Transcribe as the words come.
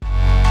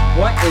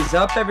What is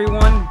up,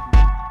 everyone?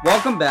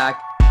 Welcome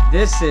back.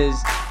 This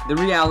is the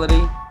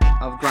reality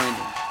of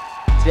grinding.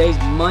 Today's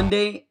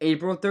Monday,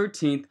 April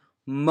 13th,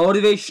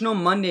 Motivational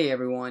Monday,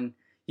 everyone.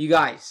 You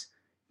guys,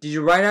 did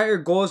you write out your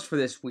goals for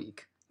this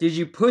week? Did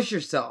you push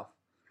yourself?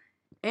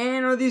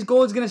 And are these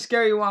goals going to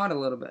scare you out a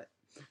little bit?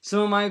 Some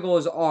of my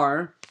goals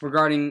are,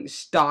 regarding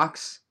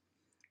stocks,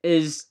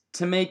 is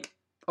to make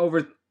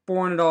over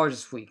 $400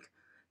 this week.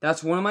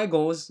 That's one of my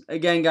goals.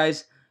 Again,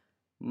 guys,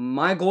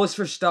 my goals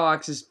for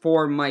stocks is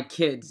for my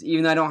kids,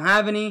 even though I don't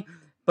have any,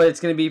 but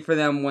it's going to be for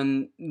them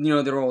when,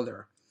 they're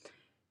older.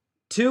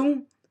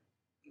 2,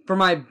 for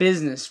my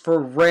business, for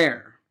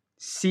Rare,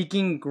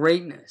 seeking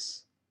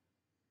greatness.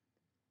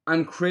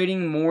 I'm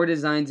creating more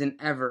designs than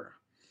ever.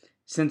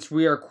 Since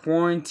we are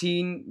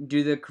quarantined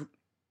due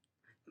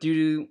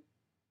to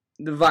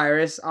the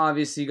virus,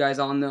 obviously you guys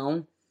all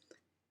know.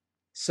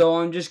 So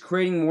I'm just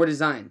creating more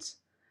designs.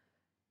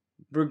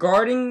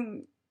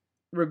 Regarding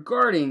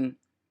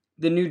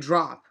the new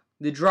drop,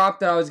 the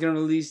drop that I was going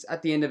to release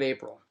at the end of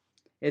April,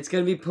 it's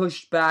going to be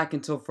pushed back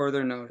until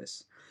further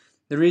notice.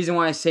 The reason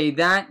why I say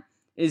that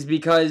is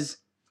because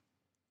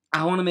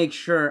I want to make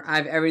sure I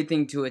have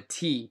everything to a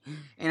T.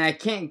 And I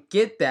can't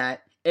get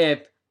that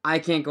if I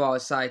can't go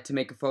outside to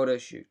make a photo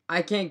shoot.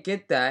 I can't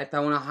get that if I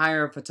want to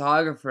hire a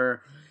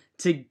photographer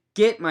to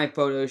get my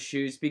photo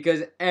shoots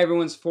because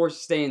everyone's forced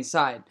to stay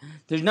inside.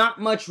 There's not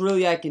much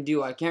really I can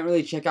do. I can't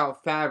really check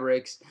out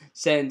fabrics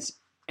since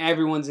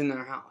everyone's in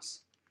their house.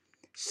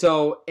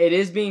 So it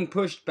is being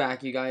pushed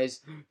back, you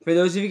guys. For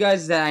those of you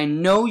guys that I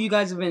know you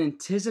guys have been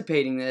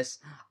anticipating this,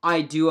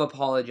 I do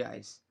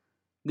apologize.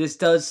 This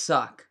does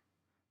suck.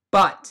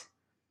 But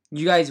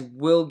you guys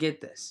will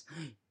get this.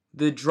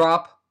 The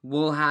drop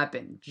will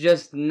happen,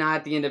 just not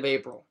at the end of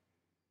April.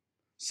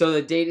 So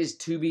the date is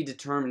to be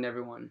determined,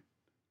 everyone.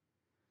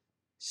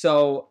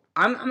 So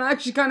I'm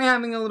actually kind of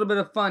having a little bit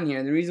of fun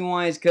here. The reason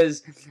why is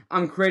because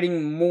I'm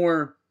creating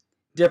more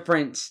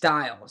different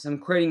styles. I'm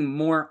creating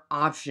more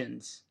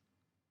options.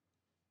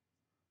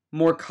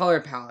 More color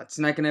palettes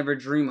than I can ever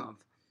dream of.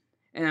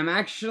 And I'm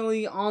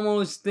actually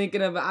almost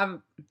thinking of...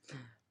 I've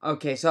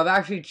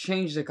actually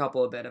changed a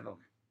couple of bit of them.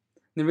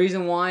 The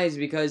reason why is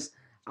because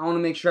I want to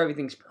make sure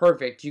everything's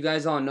perfect. You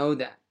guys all know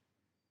that.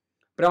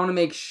 But I want to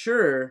make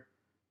sure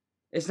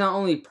it's not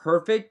only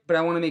perfect, but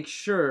I want to make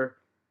sure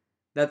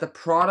that the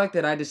product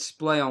that I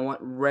display on what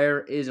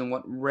Rare is and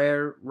what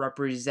Rare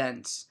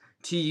represents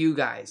to you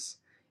guys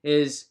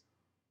is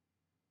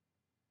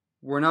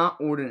we're not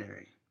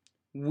ordinary.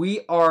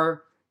 We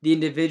are the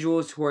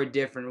individuals who are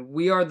different.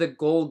 We are the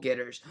goal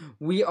getters.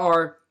 We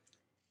are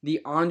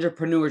the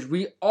entrepreneurs.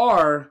 We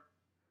are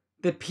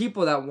the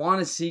people that want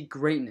to see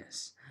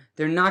greatness.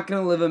 They're not going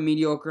to live a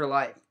mediocre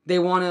life. They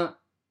want to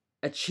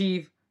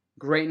achieve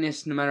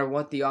greatness no matter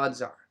what the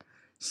odds are.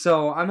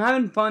 So I'm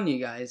having fun, you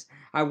guys.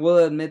 I will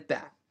admit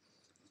that.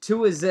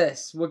 2 is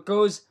this. What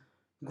goes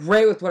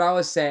great with what I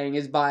was saying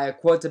is by a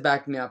quote to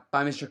back me up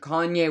by Mr.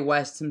 Kanye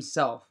West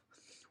himself,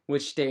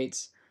 which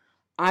states,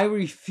 "I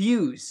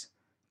refuse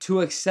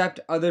to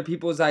accept other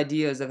people's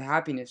ideas of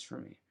happiness for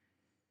me,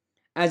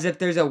 as if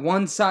there's a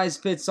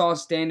one-size-fits-all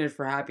standard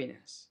for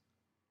happiness."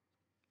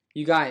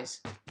 You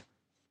guys,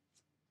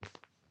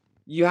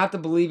 you have to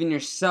believe in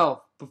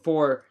yourself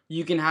before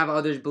you can have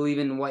others believe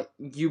in what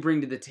you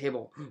bring to the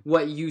table,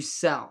 what you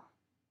sell.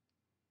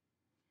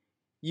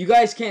 You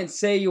guys can't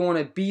say you want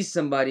to be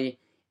somebody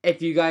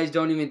if you guys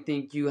don't even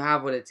think you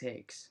have what it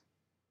takes.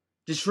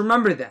 Just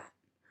remember that.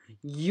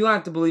 You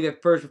have to believe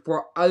it first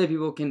before other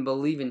people can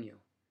believe in you.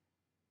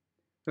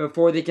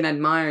 Before they can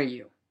admire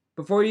you.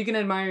 Before you can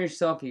admire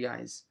yourself, you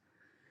guys.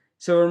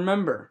 So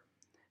remember,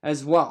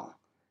 as well,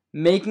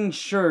 making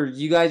sure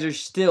you guys are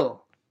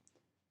still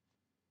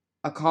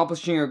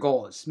accomplishing your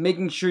goals.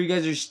 Making sure you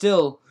guys are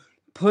still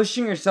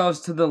pushing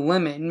yourselves to the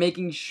limit. And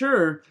making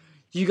sure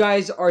you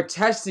guys are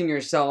testing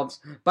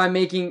yourselves by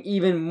making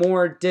even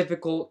more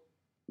difficult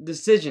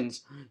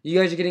decisions. You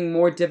guys are getting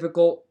more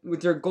difficult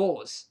with your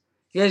goals.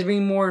 You guys are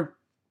being more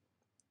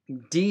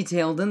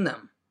detailed in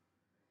them.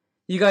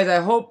 You guys, I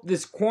hope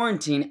this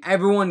quarantine,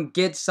 everyone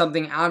gets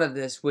something out of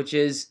this, which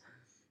is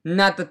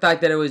not the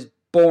fact that it was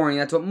boring.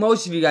 That's what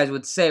most of you guys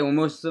would say, well,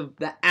 most of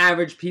the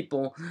average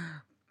people.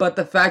 But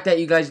the fact that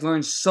you guys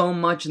learned so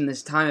much in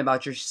this time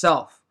about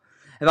yourself,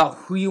 about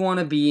who you want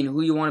to be and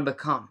who you want to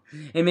become.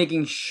 And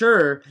making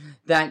sure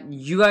that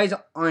you guys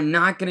are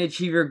not going to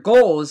achieve your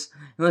goals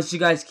unless you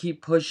guys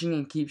keep pushing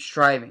and keep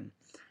striving.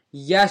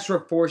 Yes,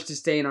 we're forced to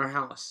stay in our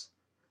house.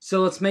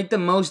 So let's make the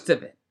most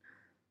of it.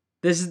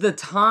 This is the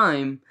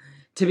time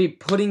to be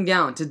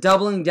to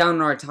doubling down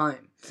on our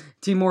time,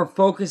 to be more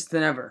focused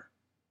than ever.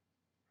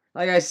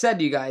 Like I said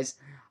to you guys,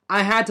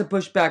 I had to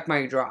push back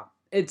my drop.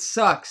 It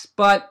sucks,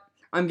 but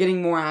I'm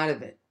getting more out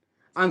of it.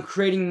 I'm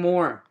creating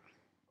more.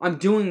 I'm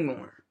doing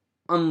more.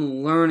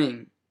 I'm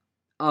learning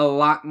a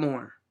lot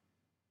more.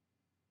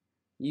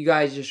 You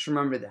guys just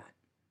remember that.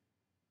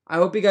 I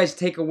hope you guys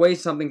take away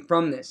something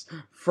from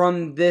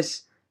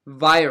this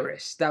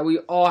virus that we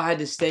all had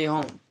to stay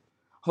home.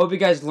 Hope you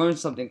guys learned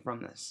something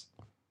from this.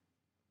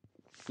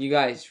 You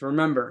guys,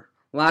 remember,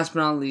 last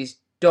but not least,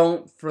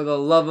 don't, for the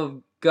love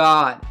of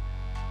God,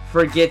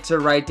 forget to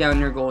write down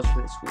your goals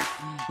for this week.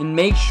 And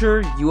make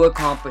sure you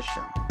accomplish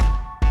them.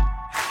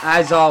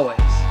 As always,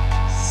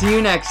 see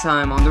you next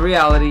time on The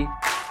Reality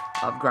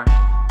of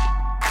Grinding.